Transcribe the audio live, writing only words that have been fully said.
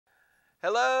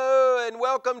Hello and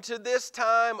welcome to this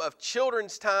time of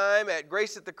children's time at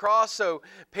Grace at the Cross. So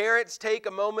parents, take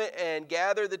a moment and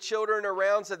gather the children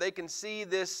around so they can see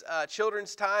this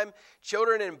children's time.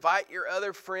 Children, invite your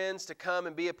other friends to come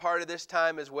and be a part of this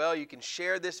time as well. You can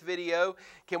share this video.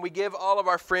 Can we give all of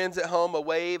our friends at home a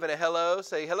wave and a hello?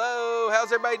 Say hello.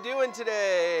 How's everybody doing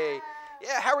today?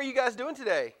 Yeah, how are you guys doing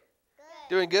today?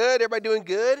 Good. Doing good? Everybody doing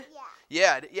good?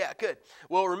 Yeah, good.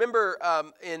 Well, remember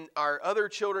in our other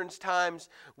children's times,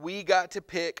 we got to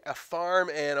pick a farm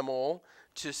animal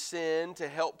to send to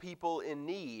help people in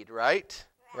need, right?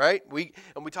 Right? We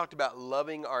talked about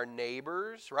loving our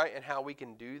neighbors, right? And how we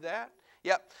can do that.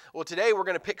 Yep. Well, today we're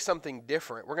going to pick something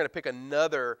different. We're going to pick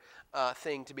another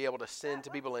thing to be able to send to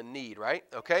people in need, right?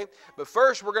 Okay? But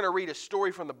first, we're going to read a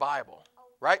story from the Bible,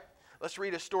 right? Let's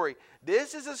read a story.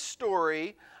 This is a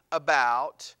story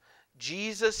about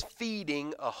Jesus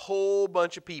feeding a whole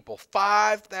bunch of people,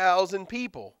 5,000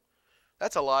 people.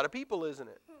 That's a lot of people, isn't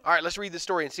it? All right, let's read the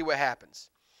story and see what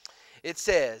happens. It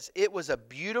says, "It was a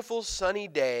beautiful sunny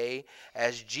day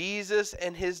as Jesus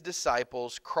and his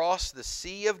disciples crossed the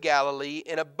Sea of Galilee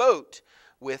in a boat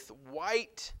with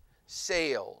white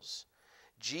sails.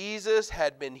 Jesus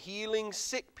had been healing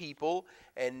sick people,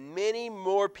 and many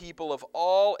more people of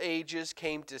all ages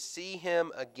came to see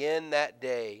him again that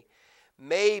day.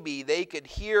 Maybe they could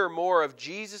hear more of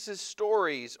Jesus'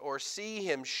 stories or see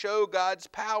him show God's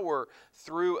power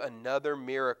through another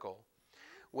miracle.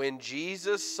 When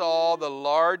Jesus saw the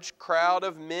large crowd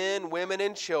of men, women,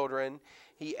 and children,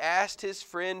 he asked his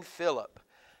friend Philip,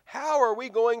 'How are we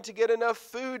going to get enough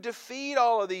food to feed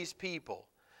all of these people?'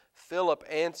 Philip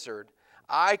answered,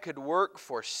 'I could work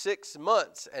for 6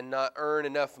 months and not earn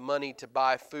enough money to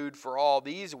buy food for all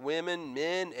these women,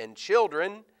 men, and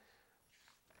children.'"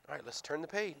 All right, let's turn the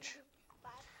page.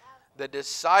 The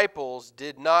disciples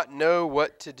did not know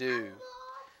what to do.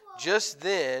 Just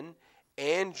then,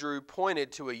 Andrew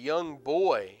pointed to a young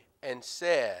boy and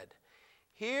said,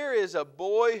 "Here is a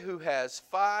boy who has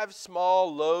 5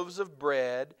 small loaves of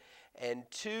bread and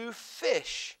 2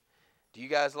 fish." Do you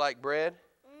guys like bread?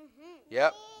 Mm-hmm.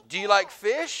 Yep. Do you like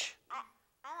fish? I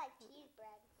like cheese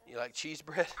bread. You like cheese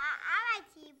bread? I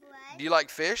like cheese bread. Do you like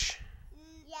fish?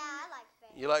 Yeah, I like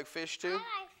fish. You like fish too? I like fish.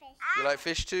 You like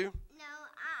fish too? No,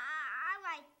 I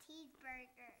like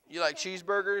cheeseburgers. You like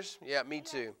cheeseburgers? Yeah, me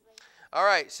too. All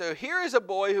right, so here is a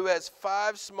boy who has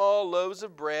 5 small loaves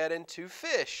of bread and 2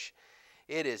 fish.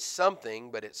 It is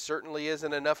something, but it certainly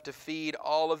isn't enough to feed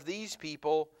all of these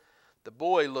people. The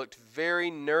boy looked very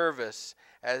nervous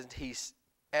as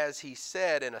he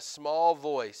said in a small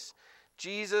voice,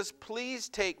 "Jesus, please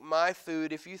take my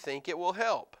food if you think it will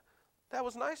help." That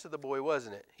was nice of the boy,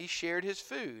 wasn't it? He shared his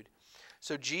food.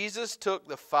 So Jesus took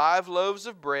the 5 loaves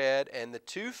of bread and the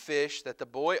 2 fish that the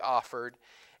boy offered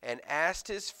and asked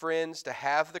his friends to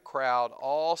have the crowd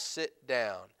all sit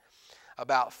down.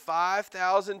 About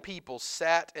 5,000 people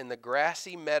sat in the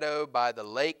grassy meadow by the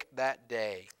lake that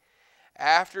day.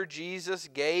 After Jesus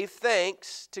gave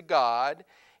thanks to God,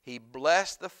 he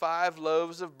blessed the 5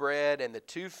 loaves of bread and the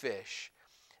 2 fish.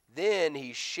 Then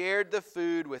he shared the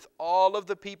food with all of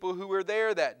the people who were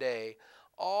there that day.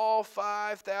 All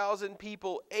 5,000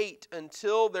 people ate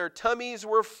until their tummies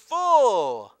were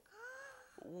full.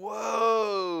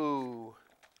 Whoa.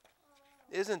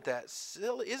 Isn't that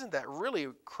silly? Isn't that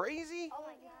really crazy? Oh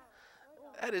my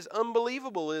God. That is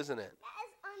unbelievable, isn't it? That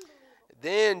is unbelievable.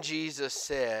 Then Jesus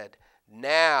said,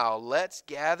 "Now let's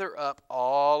gather up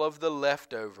all of the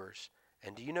leftovers."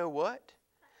 And do you know what?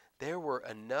 There were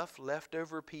enough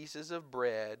leftover pieces of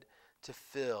bread to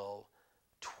fill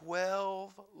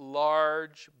 12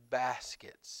 large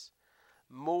baskets.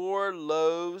 More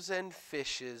loaves and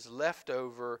fishes left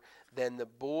over than the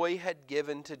boy had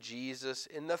given to Jesus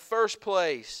in the first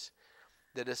place.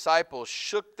 The disciples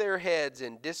shook their heads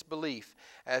in disbelief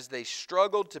as they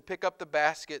struggled to pick up the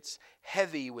baskets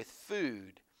heavy with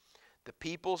food. The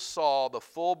people saw the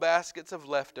full baskets of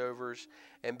leftovers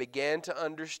and began to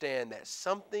understand that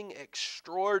something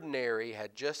extraordinary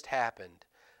had just happened,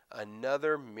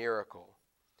 another miracle.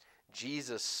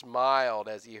 Jesus smiled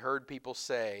as he heard people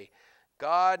say,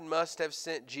 "God must have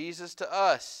sent Jesus to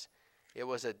us." It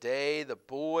was a day the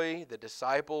boy, the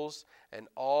disciples, and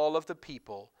all of the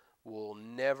people will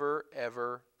never,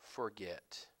 ever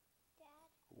forget.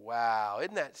 Wow,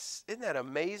 isn't that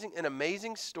amazing? An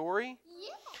amazing story?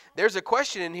 Yeah. There's a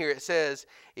question in here. It says,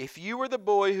 if you were the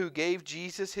boy who gave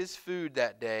Jesus his food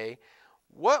that day,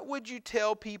 what would you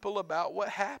tell people about what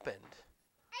happened?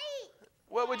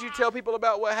 What would you tell people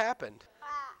about what happened?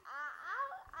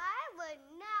 I would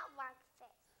not like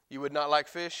fish. You would not like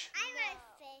fish? I like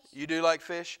fish. You do like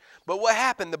fish? But what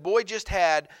happened? The boy just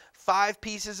had 5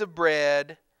 pieces of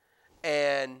bread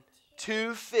and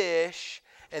 2 fish.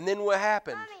 And then what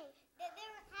happened?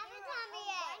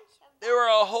 There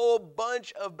were a whole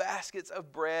bunch of baskets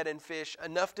of bread and fish,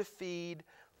 enough to feed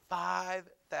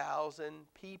 5,000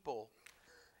 people.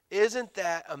 Isn't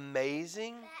that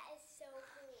amazing? That is so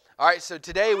cool. All right, so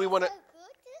today we want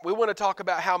to talk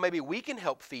about how maybe we can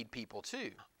help feed people too.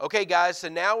 Okay, guys, so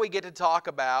now we get to talk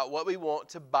about what we want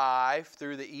to buy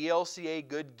through the ELCA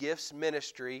Good Gifts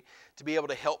Ministry to be able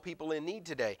to help people in need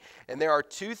today. And there are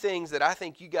 2 things that I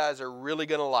think you guys are really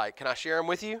going to like. Can I share them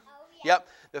with you? Yep.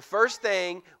 The first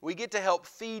thing, we get to help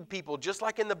feed people, just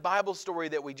like in the Bible story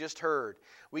that we just heard.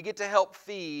 We get to help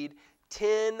feed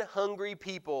 10 hungry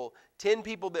people, 10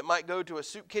 people that might go to a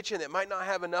soup kitchen that might not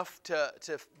have enough to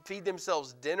feed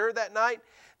themselves dinner that night.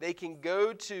 They can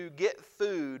go to get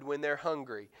food when they're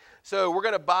hungry. So we're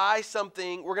going to buy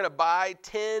something. We're going to buy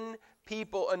 10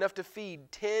 people, enough to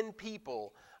feed 10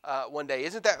 people one day.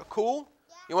 Isn't that cool?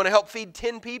 Yeah. You want to help feed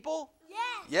 10 people? Yes.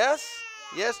 Yes?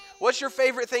 Yes? What's your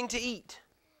favorite thing to eat?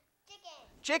 Chicken.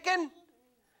 Chicken?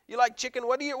 You like chicken?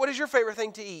 What is your favorite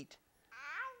thing to eat?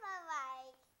 I would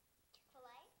like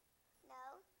Chick-fil-A.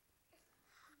 No.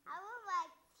 I would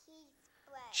like cheese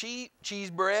bread.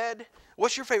 Cheese bread?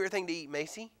 What's your favorite thing to eat,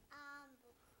 Macy?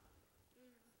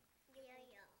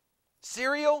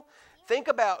 Cereal. Cereal? Think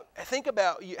about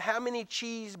how many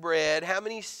cheese bread, how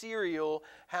many cereal,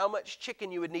 how much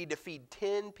chicken you would need to feed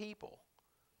 10 people.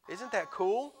 Isn't that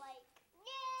cool?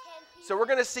 So we're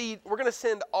going to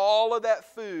send all of that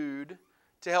food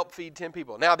to help feed 10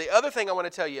 people. Now, the other thing I want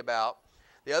to tell you about,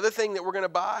 the other thing that we're going to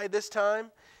buy this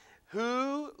time,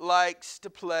 who likes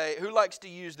to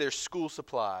use their school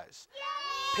supplies?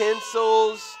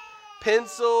 Pencils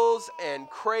and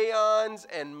crayons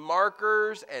and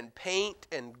markers and paint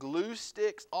and glue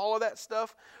sticks, all of that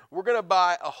stuff. We're going to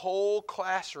buy a whole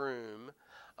classroom,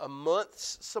 a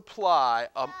month's supply,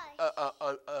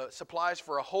 supplies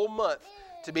for a whole month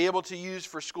to be able to use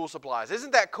for school supplies.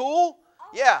 Isn't that cool?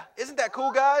 Yeah, isn't that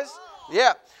cool, guys?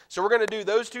 Yeah. So we're going to do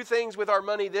those 2 things with our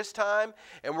money this time,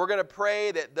 and we're going to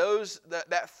pray that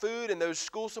that food and those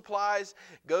school supplies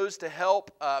goes to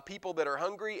help people that are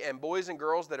hungry and boys and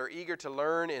girls that are eager to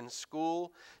learn in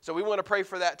school. So we want to pray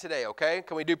for that today, okay?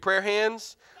 Can we do prayer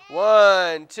hands?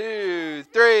 1, 2,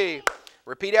 3.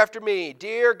 Repeat after me.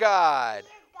 Dear God,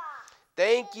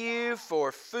 thank you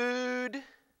for food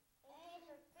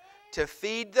to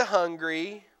feed the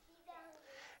hungry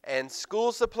and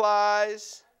school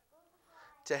supplies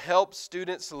to help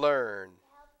students learn.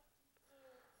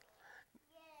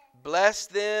 Bless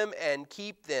them and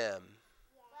keep them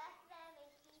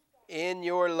in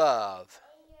your love.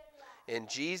 In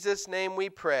Jesus' name we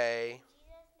pray.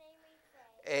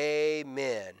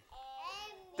 Amen.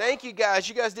 Thank you, guys.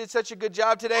 You guys did such a good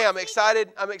job today. I'm excited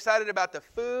about the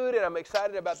food, and I'm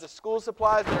excited about the school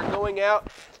supplies that are going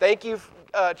out. Thank you,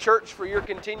 church, for your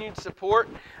continued support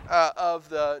of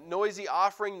the noisy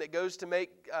offering that goes to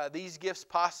make these gifts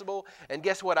possible. And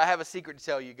guess what? I have a secret to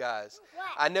tell you guys.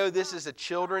 I know this is a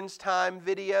children's time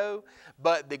video,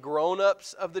 but the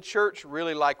grown-ups of the church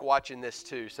really like watching this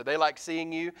too. So they like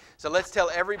seeing you. So let's wave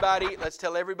everybody, let's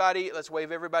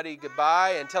wave everybody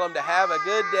goodbye and tell them to have a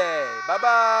good day.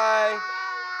 Bye-bye.